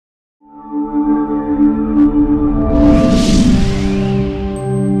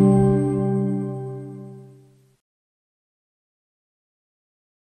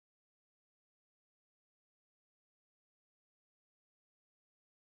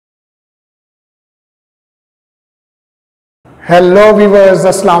Hello viewers,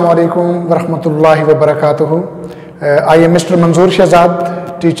 Assalamu alaikum wa rahmatullahi wa barakatuhu. I am Mr. Manzoor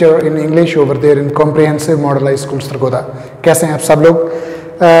Shahzad, teacher in English over there in Comprehensive Modelized School Sargodha. कैसे हैं आप सब लोग?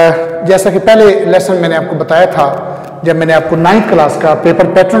 जैसा कि पहले लेसन मैंने आपको बताया था, जब मैंने आपको 9th क्लास का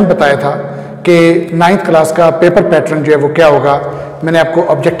पेपर पैटर्न बताया था कि 9th क्लास का पेपर पैटर्न जो है वो क्या होगा, मैंने आपको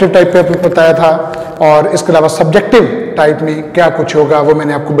ऑब्जेक्टिव टाइप पेपर बताया था और इसके अलावा सब्जेक्टिव टाइप में क्या कुछ होगा वो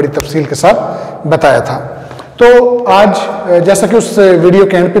मैंने आपको बड़ी तफसील के साथ बताया था। तो आज जैसा कि उस वीडियो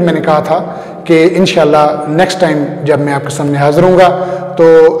के एंड पे मैंने कहा था कि इंशाल्लाह नेक्स्ट टाइम जब मैं आपके सामने हाजिर हूँगा तो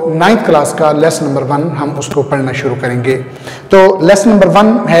 9th क्लास का लेसन नंबर 1 हम उसको पढ़ना शुरू करेंगे। तो लेसन नंबर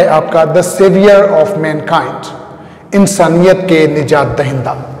 1 है आपका द सेवियर ऑफ मैनकाइंड, इंसानियत के निजात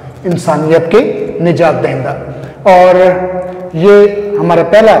दहिंदा, इंसानियत के निजात दहिंदा। और ये हमारा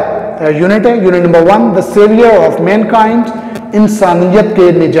पहला यूनिट है, unit number 1 the saviour of Mankind, इंसानियत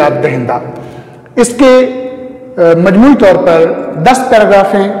के निजात दहिंदा। इसके मजमूई तौर पर 10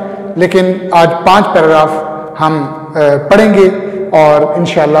 पैराग्राफ हैं, लेकिन आज 5 पैराग्राफ हम पढ़ेंगे और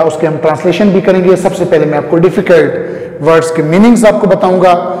इंशाल्लाह उसके हम ट्रांसलेशन भी करेंगे। सबसे पहले मैं आपको डिफ़िकल्ट वर्ड्स के मीनिंग्स आपको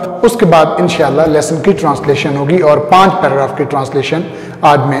बताऊंगा, उसके बाद इंशाल्लाह लेसन की ट्रांसलेशन होगी और 5 पैराग्राफ की ट्रांसलेशन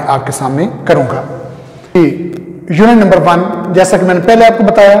आज मैं आपके सामने करूंगा। यूनिट नंबर 1 जैसा कि मैंने पहले आपको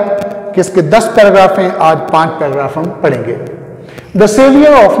बताया कि इसके 10 पैराग्राफ हैं, आज 5 पैराग्राफ हम पढ़ेंगे। द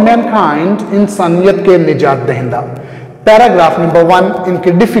सेवियर ऑफ मैनकाइंड, इंसानियत के निजात दहिंदा। पैराग्राफ नंबर 1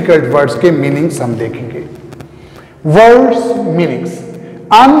 इनके डिफिकल्ट वर्ड्स के मीनिंग्स हम देखेंगे। वर्ड्स मीनिंग्स: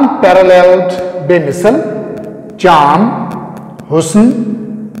 अनपैरेलल्ड बेमिसल, चार्म, हुस्न,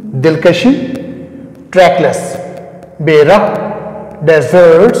 दिलकशी, ट्रैकलेस, बेरह,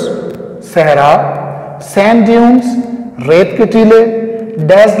 डेजर्ट्स, सहरा, सैंड ड्यून्स, रेत के टीले,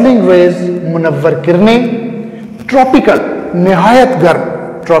 डैजलिंग रेज, मुनव्वर किरणें, ट्रॉपिकल, निहायत गर्म,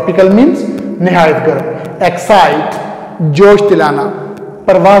 ट्रॉपिकल मीन्स निहायत गर्म, एक्साइट, जोश दिलाना,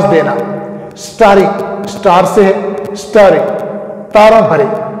 परवाज देना, स्टारी, स्टार से है स्टारी, तारों भरे,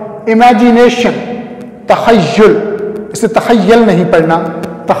 इमेजिनेशन, तखय्युल, इसे तखय्युल नहीं पढ़ना,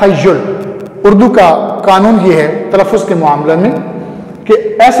 तखय्युल। उर्दू का कानून ये है तलफ़्फ़ुज़ के मामले में कि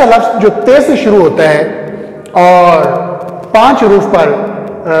ऐसा लफ्ज़ जो ते से शुरू होता है और 5 हरूफ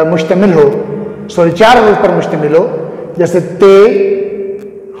पर मुश्तमिल हो, 4 हरूफ पर मुश्तमिल हो, जैसे ते,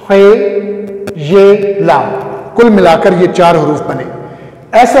 खे, ये, लाम, कुल मिलाकर ये 4 हरूफ बने।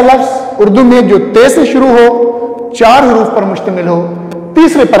 ऐसा लफ्ज़ उर्दू में जो ते से शुरू हो, 4 हरूफ पर मुश्तमिल हो,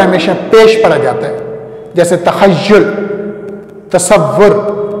 तीसरे पर हमेशा पेश पड़ा जाता है, जैसे तखय्युल, तसव्वुर,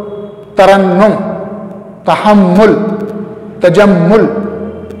 तरन्नुम, तहम्मुल, तजम्मुल,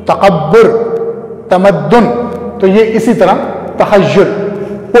 तकब्बुर, तमद्दुन। तो ये इसी तरह तखय्युल।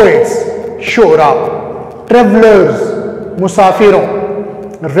 पोएट्स, शोरा, ट्रेवलर्स, मुसाफिरों,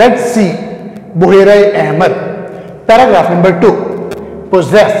 रेड सी, बुहेरे अहमद। पैराग्राफ नंबर 2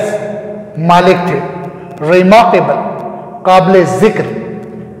 पोजेस, मालिक थे, रिमार्केबल, काबिल जिक्र,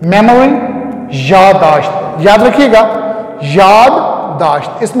 मेमोरी, यादाश्त। याद रखिएगा,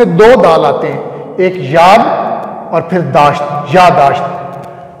 याददाश्त, इसमें 2 दाल आते हैं, एक याद और फिर दाश्त,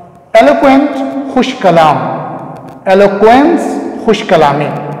 यादाश्त। एलोक्वेंट, खुश कलाम, एलोक्वेंस, खुश कलामी।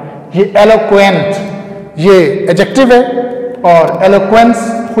 ये एलोक्वेंट ये एडजेक्टिव है और एलोक्वेंस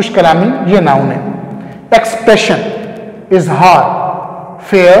खुश कलामी ये नाउन है। एक्सप्रेशन, इजहार,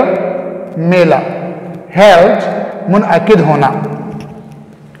 फेयर, मेला, हेल्ड, मुनअकिद होना।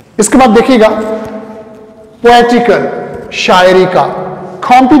 इसके बाद देखिएगा पोएटिकल, शायरी का,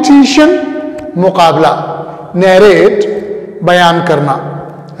 कॉम्पिटिशन, मुकाबला, नैरेट, बयान करना,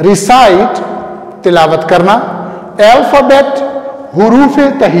 रिसाइट, तिलावत करना, अल्फाबेट, हुरूफ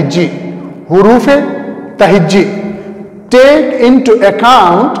तहिज्जी, हुरूफ तहिज्जी, टेक इनटू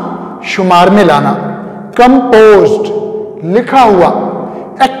अकाउंट, शुमार में लाना, कंपोज्ड, लिखा हुआ,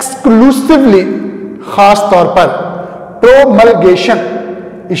 एक्सक्लूसिवली, खास तौर पर, प्रोमलगेशन,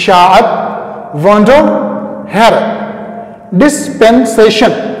 इशाअत, वंडर, हैरत,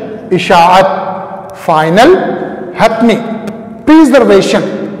 डिस्पेंसेशन, इशाअत, फाइनल, हतमी, प्रिजर्वेशन,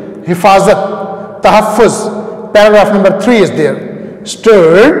 हिफाजत, तहफ़्फ़ुज़। Paragraph number 3 is there.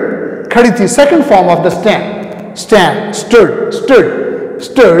 Stirred, खड़ी थी, second form of the stand, stand, stirred, stirred,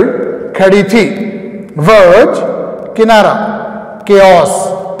 stirred, खड़ी थी। वर्ज, किनारा,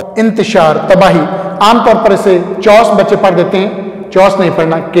 केओस, इंतशार, तबाही। आमतौर पर इसे चौस बच्चे पढ़ देते हैं, चौस नहीं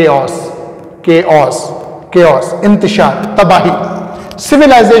पढ़ना, केओस, केओस, केओस, इंतशार, तबाही।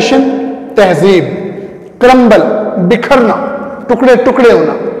 सिविलाइजेशन, तहजीब, क्रम्बल, बिखरना, टुकड़े टुकड़े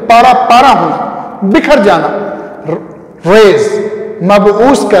होना, पारा पारा होना, बिखर जाना। रेज,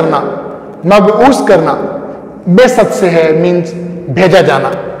 मबऊस करना, मबऊस करना, बेसत से है मीन्स भेजा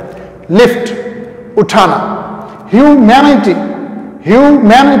जाना। लिफ्ट, उठाना। ह्यूमैनिटी,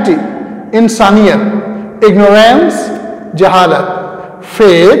 ह्यूमैनिटी इंसानियत, इग्नोरेंस जहालत,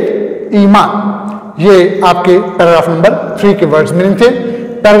 फेथ ईमान। ये आपके पैराग्राफ नंबर 3 के वर्ड्स मीनिंग थे।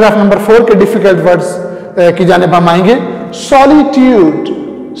 पैराग्राफ नंबर 4 के डिफिकल्ट वर्ड्स की जानिब हम आएंगे। सॉलिट्यूड,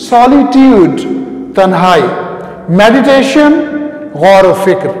 सॉलिट्यूड तन्हाई, मेडिटेशन गौर व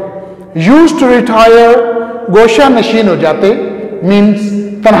फिक्र, यूज टू रिटायर गोशा नशीन हो जाते, मीन्स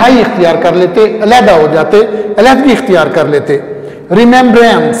तन्हाई इख्तियार कर लेते, अलहदा हो जाते, अलहदगी इख्तियार कर लेते।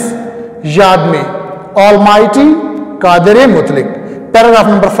 रिमेम्बरेंस याद में, ऑलमाइटी कादिर मुतलिक। पैराग्राफ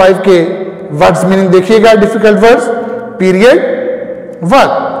नंबर 5 के वर्ड्स मीनिंग देखिएगा, डिफिकल्ट वर्ड्स। पीरियड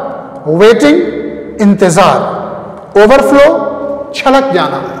वक्त, वेटिंग इंतजार, ओवरफ्लो छलक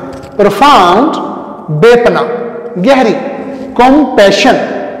जाना, प्रोफाउंड बेपना गहरी, कॉम्पैशन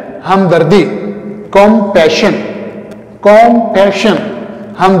हमदर्दी, कॉम्पैशन, कॉम्पैशन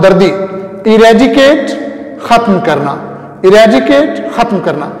हमदर्दी। इरेडिकेट खत्म करना, इरेडिकेट खत्म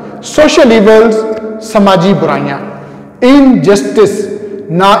करना। सोशल इवल्स समाजी बुराइयां। इनजस्टिस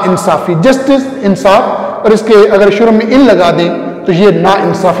ना इंसाफी, जस्टिस इंसाफ, और इसके अगर शुरू में इन लगा दें तो ये ना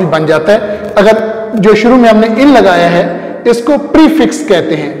इंसाफी बन जाता है। अगर जो शुरू में हमने इन लगाया है इसको प्रीफिक्स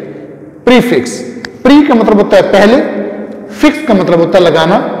कहते हैं। प्रीफिक्स, प्री का मतलब होता है पहले, फिक्स का मतलब होता है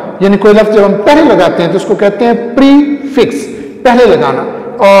लगाना, यानी कोई लफ्ज जब हम पहले लगाते हैं तो उसको कहते हैं प्रीफिक्स, पहले लगाना,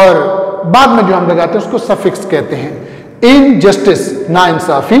 और बाद में जो हम लगाते हैं उसको सफिक्स कहते हैं। इनजस्टिस ना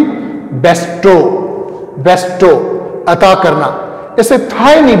इंसाफी, बेस्टो, बेस्टो अता करना। इसे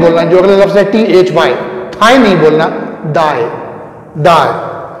थाई नहीं बोलना, जो अगला लफ्ज है THY, थाई नहीं बोलना, दाए, दाए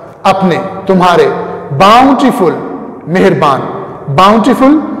अपने, तुम्हारे। बाउंटीफुल मेहरबान,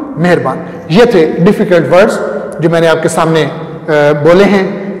 बाउंटीफुल मेहरबान। ये थे डिफिकल्ट वर्ड्स जो मैंने आपके सामने बोले हैं,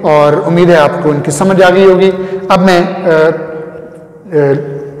 और उम्मीद है आपको इनकी समझ आ गई होगी। अब मैं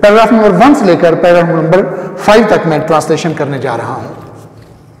पैराग्राफ नंबर 1 से लेकर पैराग्राफ नंबर 5 तक मैं ट्रांसलेशन करने जा रहा हूं।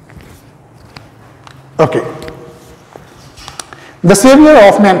 Okay. The saviour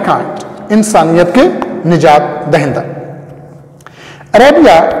of Mankind, इंसानियत के निजात दहिंदा।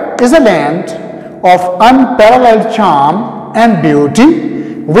 Arabia is a land of unparalleled charm and beauty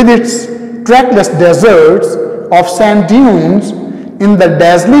with its trackless deserts of sand dunes in the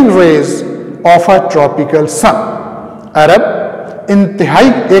dazzling rays of a tropical sun. अरब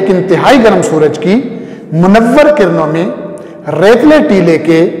एक इंतहाई गर्म सूरज की मुनव्वर किरणों में रेतले टीले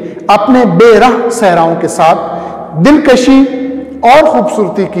के अपने बेराह सहराओं के साथ दिलकशी और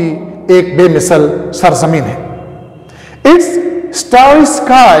खूबसूरती की एक बेमिसल सरजमीन है। Its starry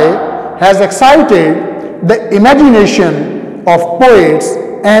sky has excited the imagination of poets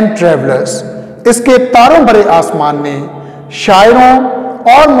and travelers. इसके तारों भरे आसमान ने शायरों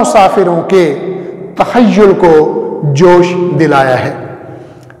और मुसाफिरों के तखय्युल को जोश दिलाया है।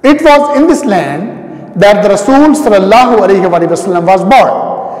 It was in this land that the Rasul सल्लल्लाहु अलैहि वसल्लम was born.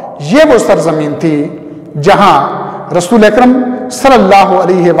 ये वो सरजमीन थी जहां रसूल अकरम सल्लल्लाहु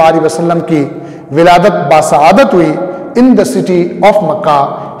अलैहि वसल्लम की विलादत बासआदत हुई। इन द सिटी ऑफ मक्का,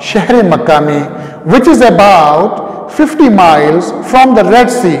 शहर मक्का में, which is about 50 miles from the red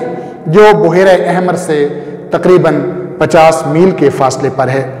सी, जो बहेरा अहमर से तकरीबन 50 मील के फासले पर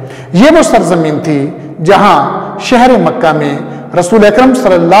है। ये वो सरजमीन थी जहां शहर मक्का में रसूल अकरम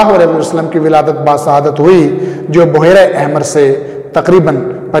सल्लल्लाहु अलैहि वसल्लम की विलादत बासआदत हुई, जो बहेरा अहमर से तकरीबन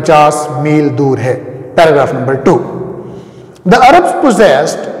 50 मील दूर है। Paragraph number 2। The Arabs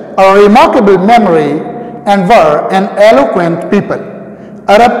possessed a remarkable memory and were an eloquent people.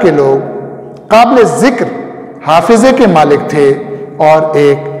 अरब के लोग काबिल जिक्र हाफिजे के मालिक थे और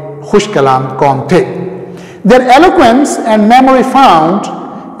एक खुश कलाम कौम थे। Their eloquence and memory found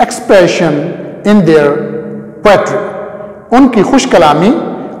expression in their poetry. उनकी खुश कलामी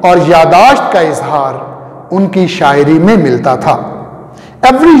और यादाश्त का इजहार उनकी शायरी में मिलता था।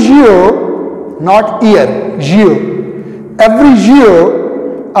 Every year, not year, year. Every year,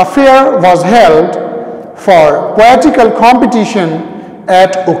 a fair was held for poetical competition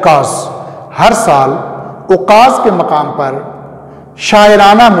at Ukaz. हर साल उकाज के मकाम पर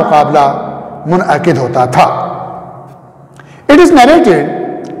शायराना मुकाबला मुनअकिद होता था। It is narrated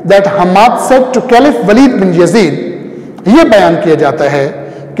that Hamad said to Caliph Walid bin Yazid, यह बयान किया जाता है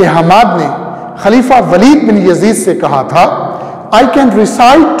कि हमाद ने खलीफा वलीद बिन यजीद से कहा था, I can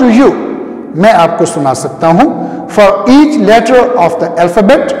recite to you, मैं आपको सुना सकता हूं, for each letter of the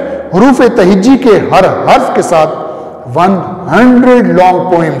alphabet, हरूफ तहिज्जी के हर हर्फ के साथ 100 long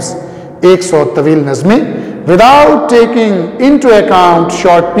poems, 100 तवील नज़में, without taking into account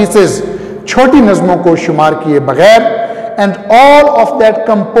short pieces, छोटी नज़मों को शुमार किए बगैर, and all of that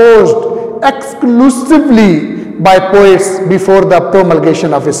composed exclusively by poets before the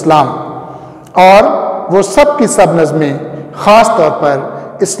promulgation of Islam, और وہ سب کی سب نظمیں خاص طور پر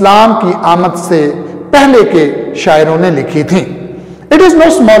اسلام کی آمد سے پہلے کے شاعروں نے لکھی تھیں. It is know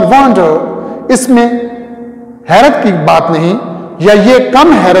small wander, اس میں حیرت کی بات نہیں یا یہ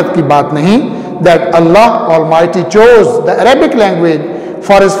کم حیرت کی بات نہیں، that Allah Almighty chose the Arabic language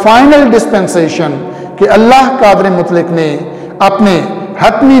for his final dispensation، کہ اللہ قادر مطلق نے اپنے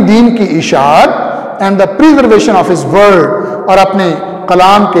حتمی دین کی اشاعت and the preservation of his word، اور اپنے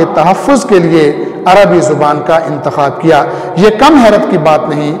کلام کے تحفظ کے لیے عربی زبان کا انتخاب کیا. یہ کم حیرت کی بات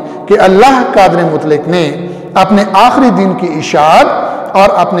نہیں کہ اللہ قادر مطلق نے اپنے آخری دین کی اشاعت اور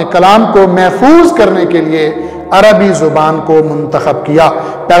اپنے کلام کو محفوظ کرنے کے لیے عربی زبان کو منتخب کیا.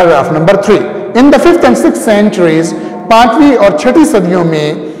 Paragraph number 3. In the 5th and 6th centuries، 5ویں اور 6ٹھی صدیوں میں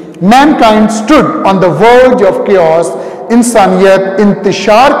mankind stood on the verge of chaos، انسانیت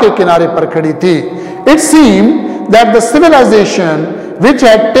انتشار کے کنارے پر کھڑی تھی. It seemed that the civilization which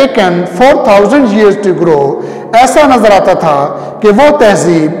had taken 4000 years to grow، ایسا نظر آتا تھا کہ وہ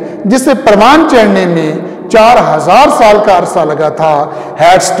تہذیب جسے پروان چڑھنے میں 4000 سال کا عرصہ لگا تھا،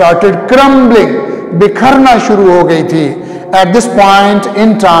 had started crumbling، بکھرنا شروع ہو گئی تھی. At this point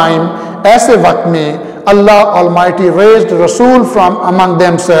in time، ایسے وقت میں اللہ Almighty raised رسول from among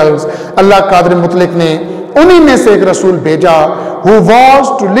themselves، اللہ قادر مطلق نے انہی میں سے ایک رسول بھیجا who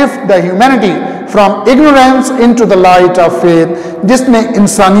was to lift the humanity from ignorance into the light of faith، جس نے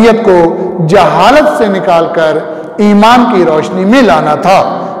انسانیت کو جہالت سے نکال کر ایمان کی روشنی میں لانا تھا.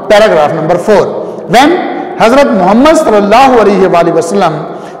 Paragraph number 4. When حضرت محمد صلی اللہ علیہ وآلہ وسلم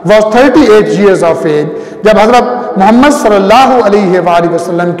was 38 years of age، جب حضرت محمد صلی اللہ علیہ وآلہ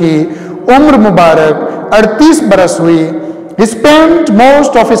وسلم کی عمر مبارک 38 برس ہوئی، he spent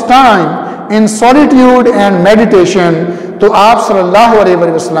most of his time in solitude and meditation، تو آپ صلی اللہ علیہ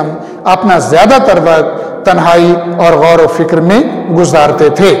وآلہ وسلم اپنا زیادہ تر وقت تنہائی اور غور و فکر میں گزارتے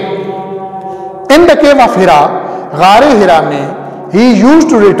تھے. In the cave of Hira، غار ہرا میں he used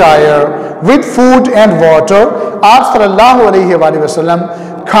to retire with food and water، آپ صلی اللہ علیہ وآلہ وسلم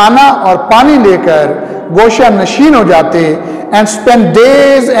کھانا اور پانی لے کر گوشہ نشین ہو جاتے and spend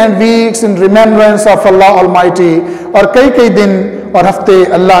days and weeks in remembrance of Allah Almighty، اور کئی دن اور ہفتے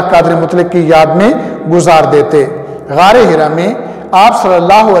اللہ قادر مطلق کی یاد میں گزار دیتے. غار ہرا میں آپ صلی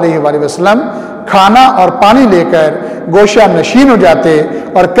اللہ علیہ وآلہ وسلم کھانا اور پانی لے کر گوشہ نشین ہو جاتے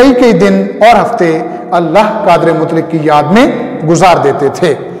اور کئی دن اور ہفتے اللہ قادر مطلق کی یاد میں گزار دیتے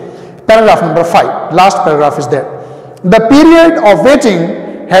تھے. Paragraph number 5. Last paragraph is that. The period of waiting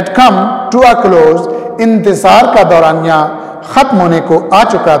had come to a close، انتظار کا دورانیہ ختم ہونے کو آ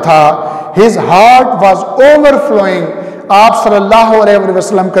چکا تھا. His heart was overflowing، آپ صلی اللہ علیہ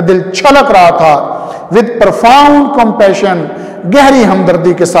وسلم کا دل چھلک رہا تھا. With profound compassion، گہری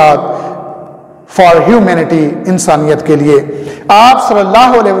ہمدردی کے ساتھ، for humanity، انسانیت کے لیے. آپ صلی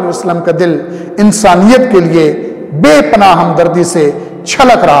اللہ علیہ وسلم کا دل انسانیت کے لیے بے پناہ ہمدردی سے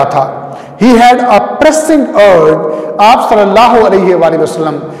چھلک رہا تھا. He had a pressing urge، آپ صلی اللہ علیہ وآلہ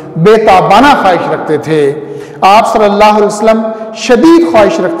وسلم بے تابانہ خواہش رکھتے تھے. آپ صلی اللہ علیہ وسلم شدید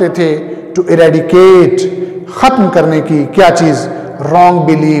خواہش رکھتے تھے to eradicate، ختم کرنے کی کیا چیز؟ wrong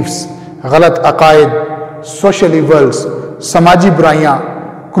beliefs، غلط عقائد، social evils، سماجی برائیاں،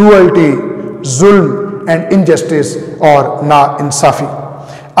 cruelty، ظلم and injustice، اور نا انصافی.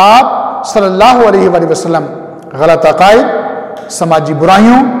 آپ صلی اللہ علیہ وآلہ وسلم غلط عقائد، سماجی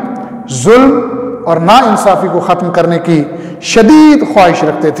برائیوں، ظلم اور نا انصافی کو ختم کرنے کی شدید خواہش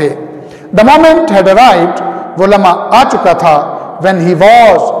رکھتے تھے. The moment had arrived، وہ لمحہ آ چکا تھا. when he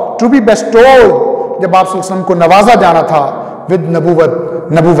was to be bestowed، جب آپ صلی اللہ علیہ وسلم کو نوازا جانا تھا with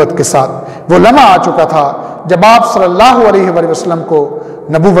نبوت کے ساتھ. وہ لمحہ آ چکا تھا جب آپ صلی اللہ علیہ وآلہ وسلم کو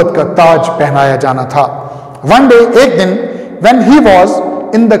نبوت کا تاج پہنایا جانا تھا. one day، ایک دن when he was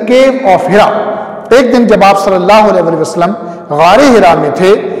in the cave of Hira، ایک دن جب آپ صلی اللہ علیہ وسلم غار ہرا میں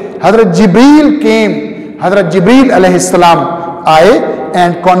تھے، حضرت جبریل علیہ السلام آئے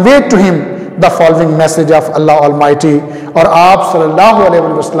and conveyed to him the following message of Allah Almighty، اور آپ صلی اللہ علیہ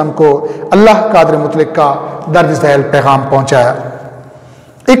وسلم کو اللہ قادر مطلق کا درج ذیل پیغام پہنچایا.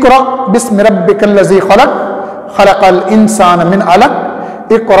 اقرأ بسم ربک الذی خلق، خلق الانسان من علق،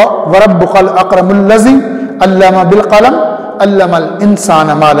 اقرأ وربک الاکرم الذی علم بالقلم، علم الانسان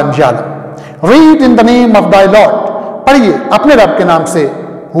ما لم یعلم. Read in the name of thy Lord، پڑھیے اپنے رب کے نام سے.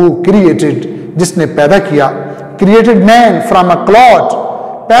 Who created، جس نے پیدا کیا. Created man from a clot،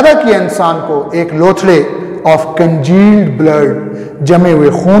 پیدا کیا انسان کو ایک لوتھڑے of congealed blood، جمے ہوئے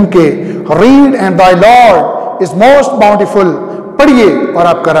خون کے. Read and thy Lord is most bountiful، پڑھیے اور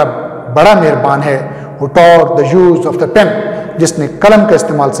آپ کا رب بڑا مہربان ہے. Who taught the use of the pen، جس نے قلم کا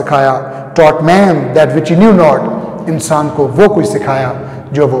استعمال سکھایا. Taught man that which he knew not، انسان کو وہ کوئی سکھایا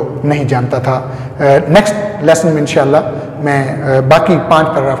جو وہ نہیں جانتا تھا. نیکسٹ لیسن میں انشاءاللہ میں باقی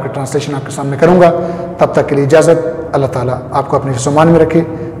 5 پیراگراف کا ٹرانسلیشن آپ کے سامنے کروں گا. تب تک کے لیے اجازت. اللہ تعالیٰ آپ کو اپنے حفظ و امان میں رکھے.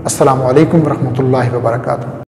 السلام علیکم ورحمۃ اللہ وبرکاتہ.